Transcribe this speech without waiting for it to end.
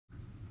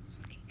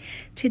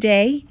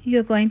Today,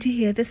 you're going to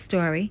hear the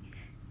story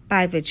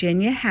by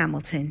Virginia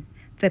Hamilton,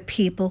 The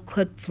People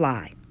Could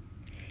Fly.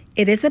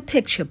 It is a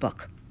picture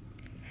book.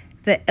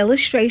 The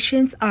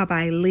illustrations are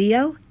by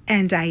Leo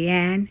and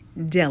Diane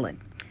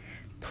Dillon.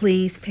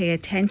 Please pay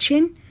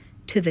attention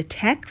to the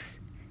text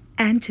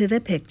and to the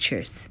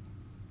pictures.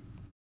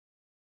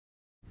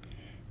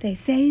 They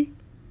say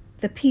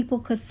the people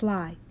could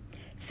fly.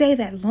 Say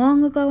that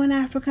long ago in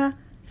Africa,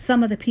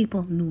 some of the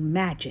people knew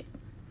magic.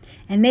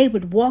 And they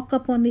would walk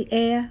up on the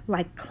air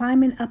like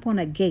climbing up on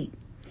a gate.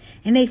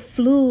 And they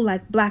flew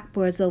like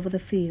blackbirds over the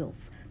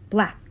fields,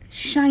 black,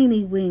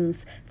 shiny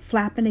wings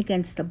flapping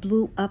against the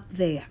blue up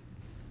there.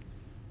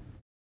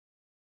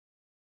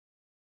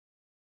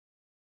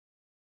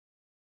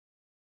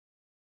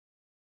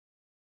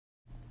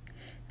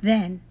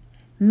 Then,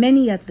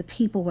 many of the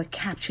people were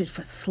captured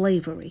for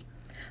slavery.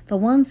 The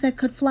ones that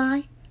could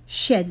fly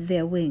shed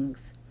their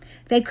wings.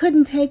 They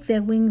couldn't take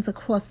their wings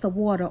across the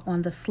water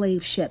on the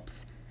slave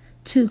ships.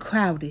 Too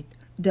crowded,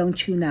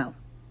 don't you know?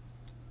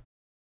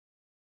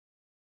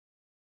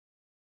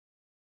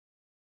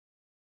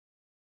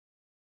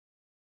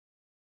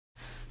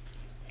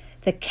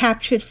 The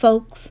captured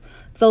folks,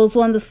 those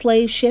on the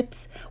slave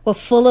ships, were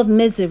full of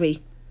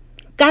misery,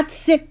 got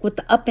sick with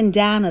the up and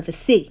down of the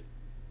sea.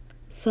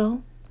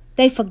 So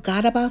they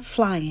forgot about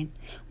flying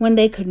when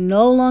they could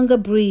no longer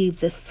breathe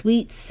the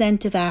sweet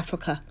scent of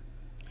Africa.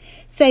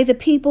 Say the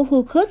people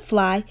who could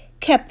fly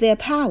kept their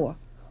power,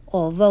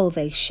 although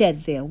they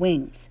shed their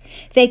wings.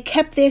 They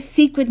kept their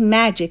secret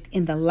magic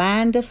in the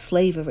land of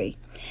slavery.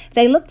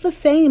 They looked the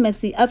same as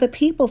the other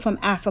people from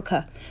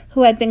Africa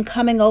who had been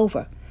coming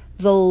over,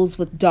 those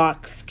with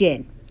dark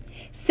skin.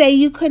 Say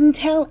you couldn't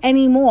tell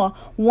any more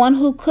one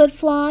who could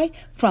fly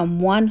from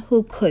one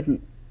who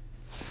couldn't.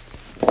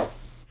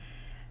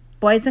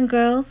 Boys and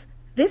girls,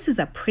 this is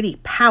a pretty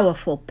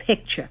powerful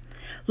picture.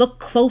 Look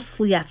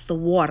closely at the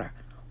water.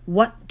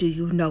 What do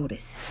you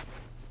notice?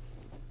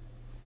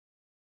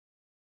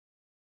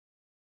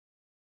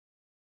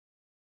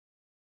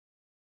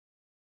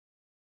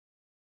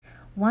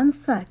 One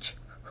such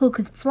who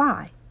could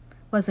fly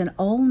was an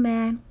old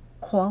man,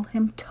 call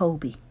him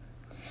Toby.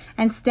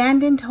 And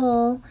standing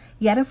tall,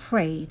 yet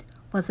afraid,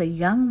 was a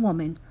young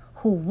woman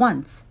who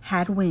once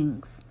had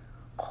wings.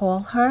 Call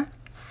her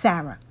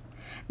Sarah.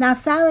 Now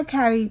Sarah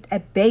carried a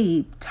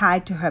babe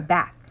tied to her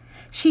back.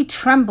 She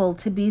trembled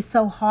to be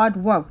so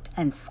hard-worked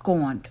and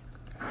scorned.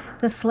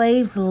 The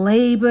slaves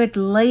labored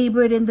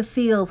in the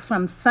fields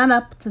from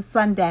sunup to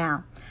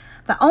sundown.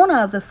 The owner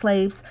of the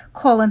slaves,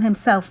 calling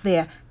himself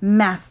their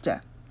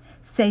master,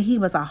 say he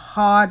was a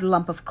hard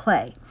lump of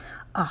clay,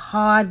 a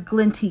hard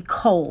glinty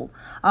coal,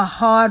 a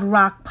hard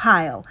rock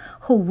pile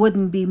who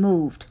wouldn't be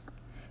moved.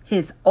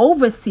 His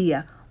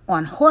overseer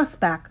on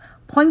horseback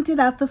pointed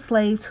out the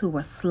slaves who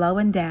were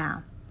slowing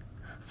down.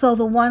 So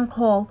the one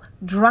called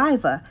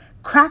driver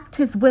cracked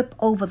his whip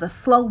over the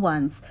slow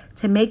ones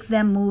to make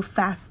them move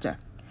faster.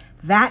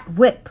 That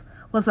whip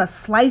was a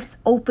slice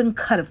open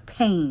cut of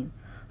pain,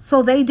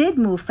 so they did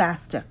move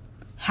faster.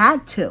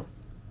 Had to.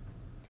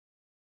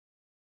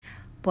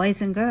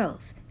 Boys and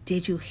girls,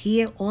 did you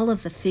hear all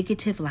of the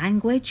figurative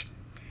language?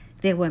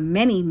 There were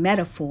many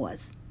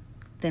metaphors.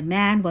 The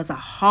man was a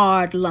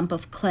hard lump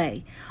of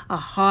clay, a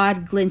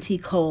hard glinty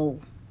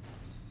coal.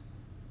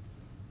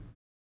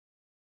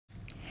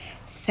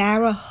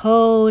 Sarah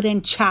hoed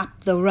and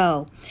chopped the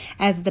row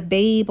as the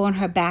babe on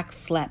her back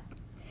slept.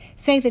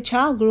 Say the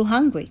child grew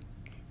hungry.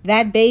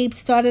 That babe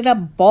started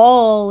up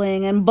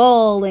bawling and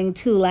bawling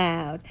too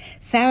loud.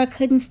 Sarah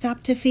couldn't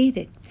stop to feed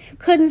it,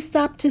 couldn't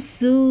stop to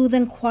soothe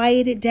and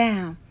quiet it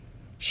down.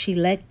 She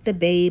let the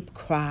babe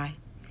cry.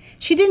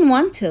 She didn't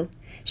want to.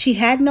 She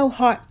had no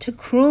heart to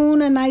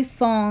croon a nice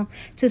song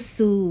to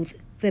soothe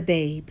the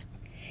babe.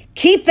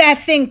 "Keep that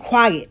thing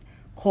quiet,"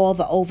 called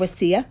the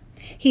overseer.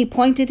 He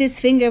pointed his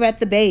finger at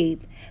the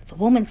babe. The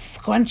woman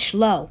scrunched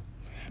low.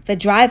 The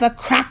driver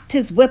cracked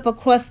his whip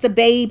across the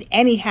babe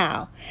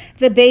anyhow.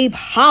 The babe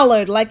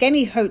hollered like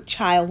any hurt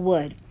child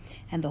would,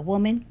 and the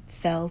woman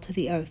fell to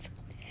the earth.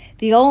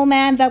 The old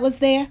man that was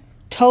there,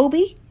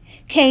 Toby,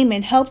 came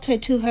and helped her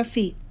to her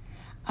feet.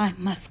 "I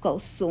must go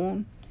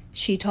soon,"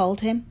 she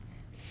told him.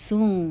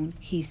 "Soon,"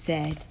 he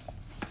said.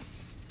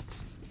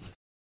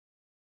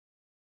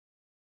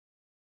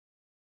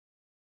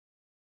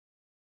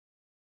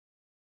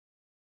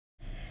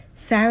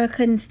 Sarah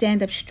couldn't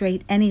stand up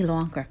straight any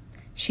longer.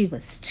 She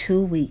was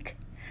too weak.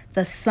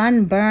 The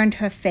sun burned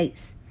her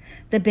face.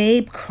 The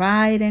babe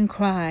cried and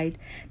cried.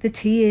 The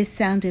tears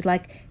sounded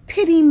like,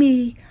 "Pity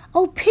me,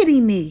 oh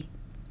pity me."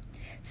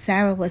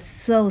 Sarah was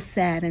so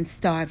sad and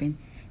starving.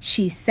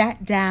 She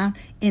sat down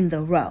in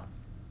the row.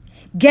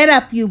 "Get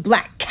up, you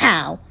black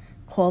cow,"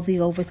 called the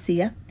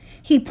overseer.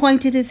 He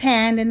pointed his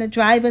hand and the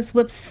driver's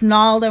whip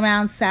snarled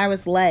around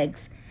Sarah's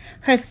legs.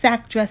 Her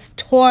sack dress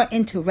tore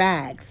into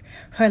rags.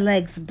 Her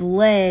legs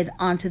bled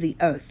onto the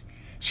earth.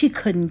 She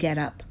couldn't get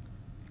up.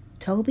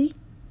 Toby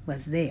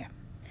was there,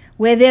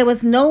 where there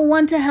was no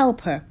one to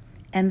help her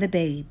and the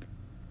babe.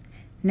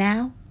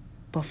 "Now,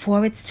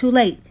 before it's too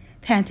late,"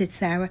 panted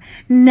Sarah.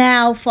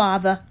 "Now,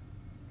 father."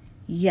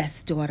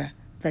 Yes, daughter,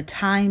 the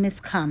time is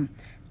come,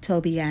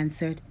 Toby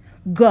answered.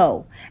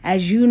 Go,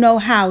 as you know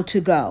how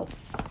to go.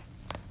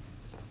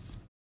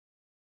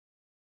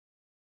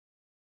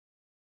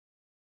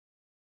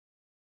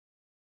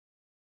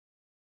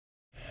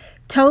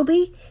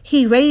 Toby,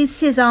 he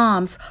raised his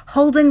arms,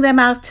 holding them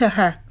out to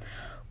her.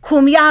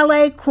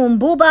 Kumyale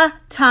kumbuba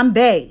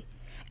tambe.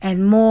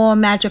 And more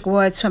magic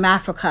words from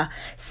Africa,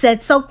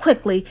 said so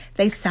quickly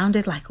they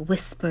sounded like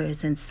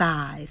whispers and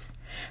sighs.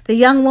 The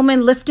young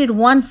woman lifted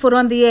one foot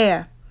on the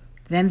air,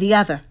 then the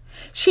other.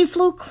 She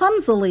flew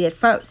clumsily at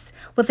first,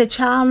 with the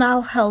child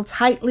now held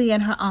tightly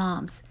in her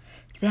arms.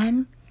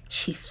 Then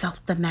she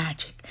felt the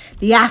magic,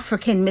 the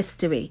African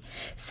mystery.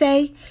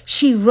 Say,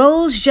 she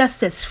rose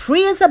just as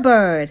free as a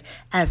bird,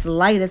 as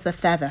light as a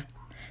feather.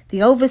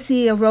 The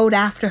overseer rode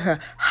after her,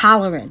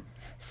 hollering.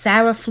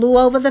 Sarah flew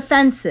over the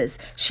fences.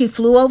 She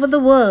flew over the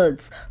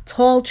woods.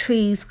 Tall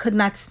trees could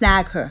not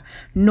snag her,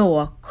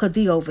 nor could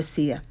the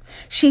overseer.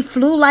 She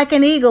flew like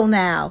an eagle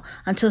now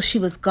until she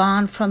was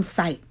gone from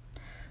sight.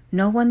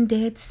 No one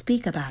dared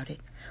speak about it,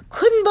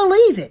 couldn't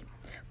believe it,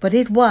 but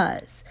it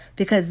was,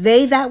 because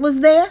they that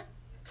was there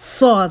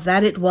saw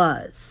that it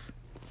was.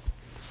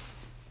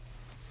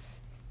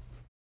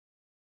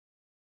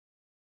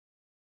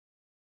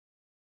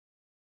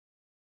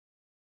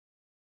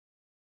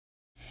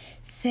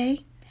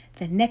 Say,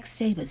 the next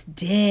day was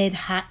dead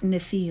hot in the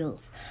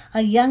fields.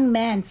 A young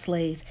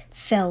man-slave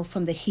fell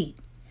from the heat.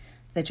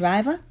 The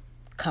driver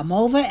come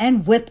over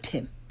and whipped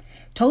him.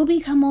 Toby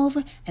come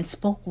over and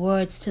spoke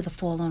words to the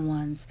fallen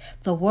ones.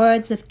 The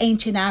words of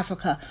ancient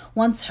Africa,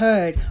 once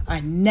heard,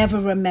 are never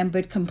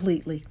remembered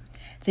completely.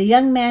 The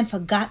young man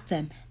forgot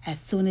them as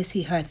soon as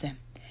he heard them.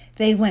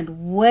 They went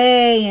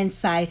way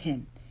inside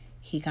him.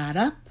 He got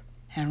up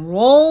and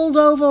rolled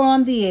over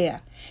on the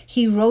air.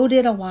 He rode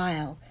it a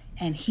while,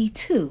 and he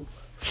too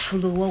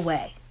flew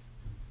away.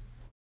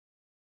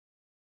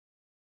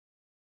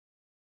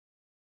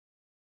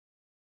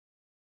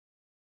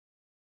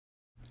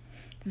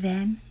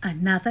 Then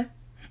another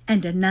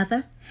and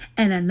another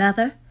and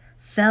another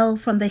fell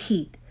from the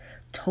heat.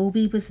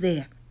 Toby was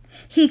there.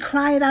 He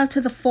cried out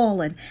to the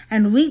fallen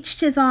and reached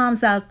his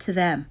arms out to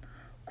them.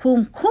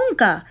 Kum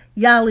kunka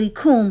yali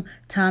kum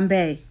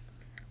tambe.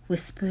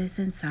 Whispers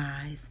and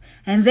sighs,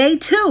 and they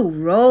too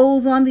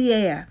rose on the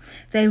air.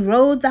 They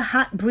rode the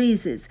hot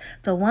breezes.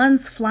 The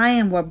ones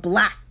flying were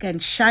black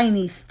and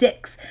shiny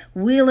sticks,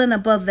 wheeling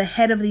above the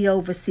head of the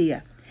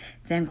overseer.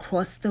 Then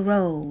crossed the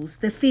roads,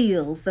 the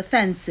fields, the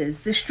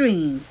fences, the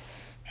streams,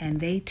 and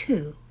they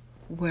too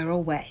were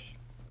away.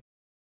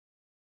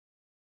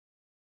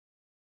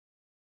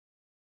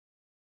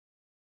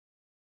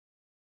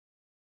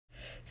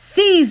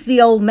 Seize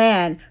the old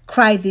man,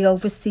 cried the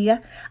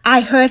overseer.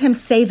 I heard him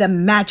say the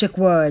magic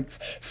words.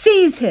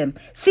 Seize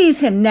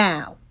him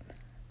now.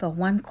 The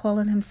one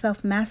calling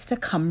himself master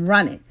come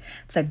running.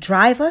 The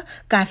driver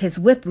got his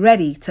whip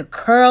ready to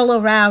curl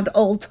around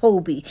old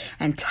Toby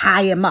and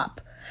tie him up.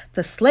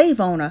 The slave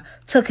owner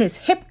took his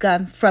hip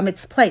gun from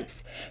its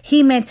place.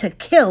 He meant to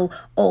kill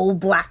old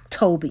black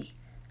Toby.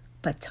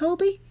 But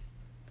Toby,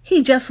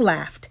 he just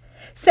laughed.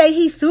 Say,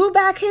 he threw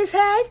back his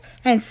head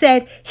and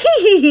said,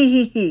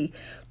 hee.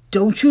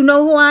 Don't you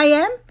know who I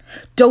am?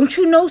 Don't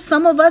you know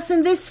some of us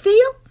in this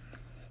field?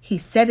 He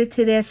said it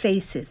to their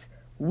faces.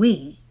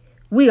 We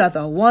are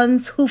the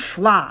ones who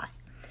fly.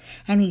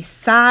 And he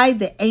sighed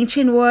the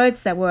ancient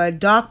words that were a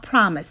dark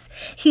promise.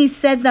 He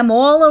said them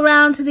all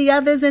around to the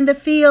others in the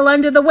field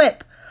under the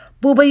whip.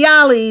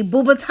 Bubayali,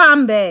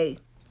 Bubatambe.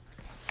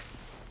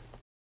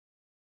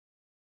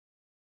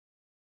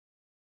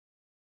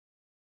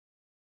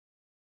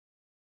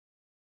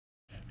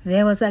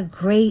 There was a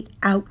great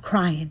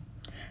outcrying.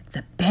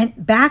 The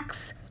bent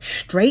backs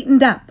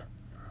straightened up.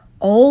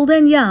 Old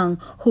and young,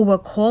 who were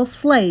called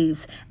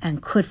slaves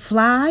and could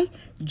fly,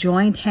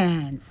 joined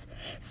hands.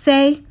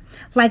 Say,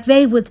 like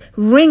they would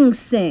ring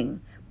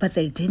sing, but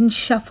they didn't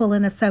shuffle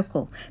in a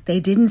circle. They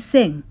didn't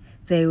sing.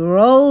 They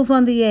rose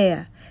on the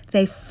air.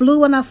 They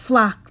flew in a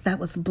flock that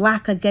was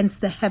black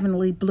against the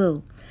heavenly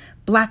blue.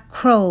 Black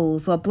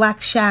crows or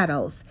black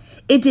shadows.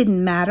 It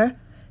didn't matter.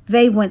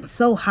 They went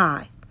so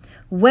high.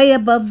 Way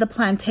above the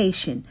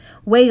plantation,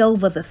 way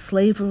over the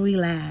slavery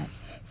land.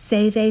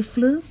 Say they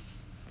flew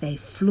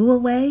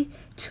away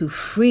to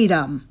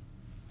freedom.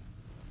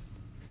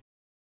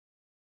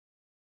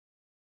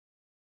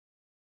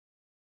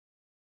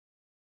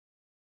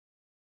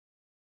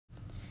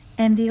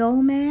 And the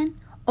old man,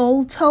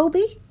 old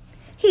Toby,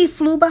 he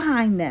flew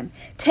behind them,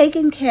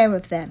 taking care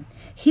of them.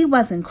 He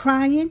wasn't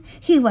crying,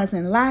 he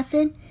wasn't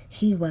laughing,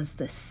 he was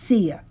the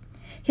seer.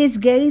 His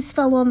gaze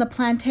fell on the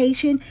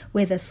plantation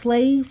where the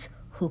slaves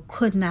who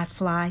could not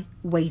fly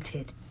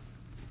waited.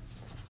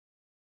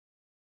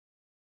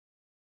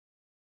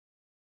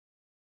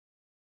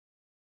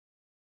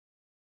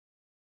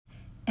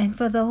 And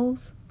for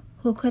those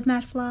who could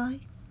not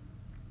fly,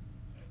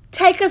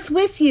 take us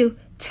with you,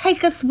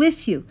 take us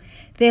with you.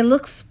 Their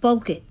looks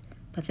spoke it,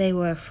 but they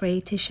were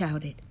afraid to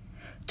shout it.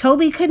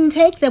 Toby couldn't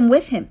take them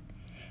with him,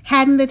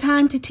 hadn't the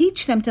time to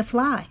teach them to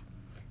fly.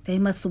 They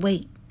must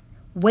wait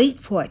wait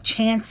for a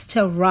chance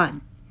to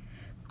run.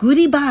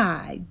 Goody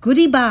bye,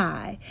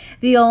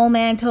 the old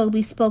man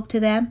Toby spoke to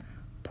them.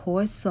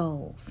 Poor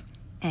souls,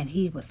 and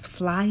he was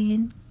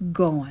flying,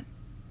 gone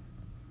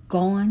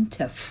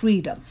to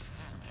freedom.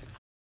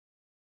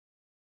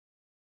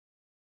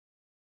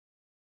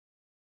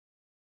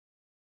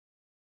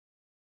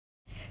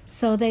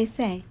 So they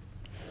say.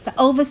 The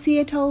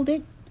overseer told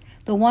it.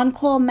 The one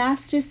called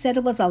master said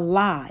it was a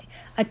lie,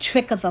 a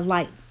trick of the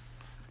light.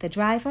 The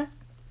driver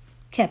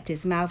kept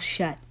his mouth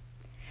shut.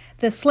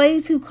 The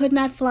slaves who could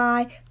not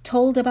fly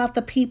told about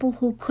the people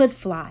who could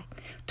fly,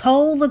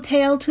 told the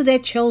tale to their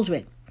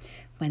children.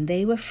 When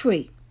they were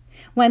free,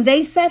 when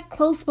they sat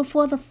close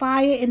before the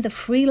fire in the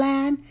free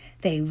land,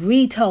 they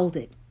retold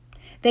it.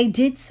 They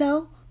did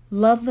so,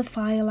 loved the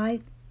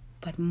firelight,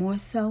 but more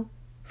so,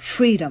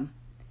 freedom,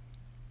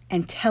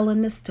 and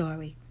telling the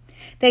story.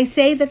 They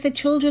say that the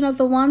children of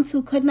the ones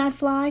who could not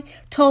fly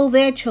told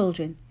their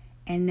children,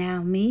 and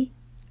now me,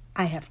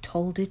 I have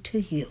told it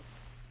to you.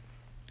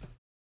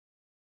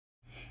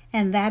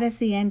 And that is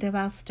the end of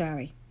our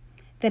story.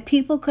 The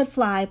People Could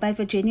Fly by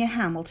Virginia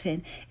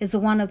Hamilton is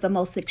one of the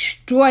most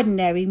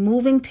extraordinary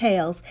moving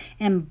tales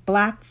in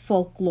Black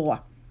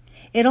folklore.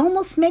 It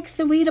almost makes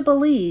the reader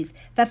believe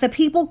that the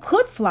people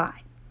could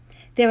fly.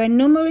 There are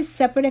numerous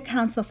separate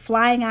accounts of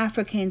flying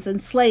Africans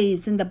and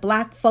slaves in the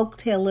Black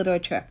folktale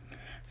literature.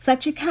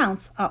 Such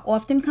accounts are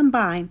often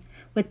combined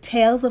with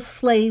tales of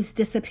slaves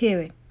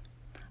disappearing.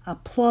 A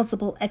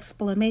plausible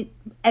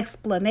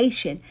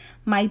explanation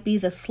might be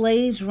the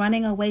slaves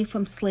running away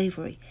from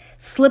slavery,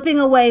 slipping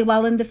away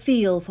while in the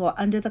fields or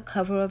under the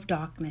cover of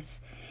darkness.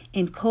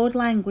 In code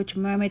language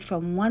murmured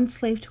from one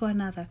slave to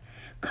another,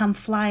 come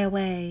fly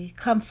away,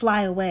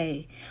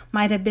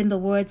 might have been the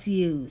words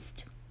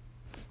used.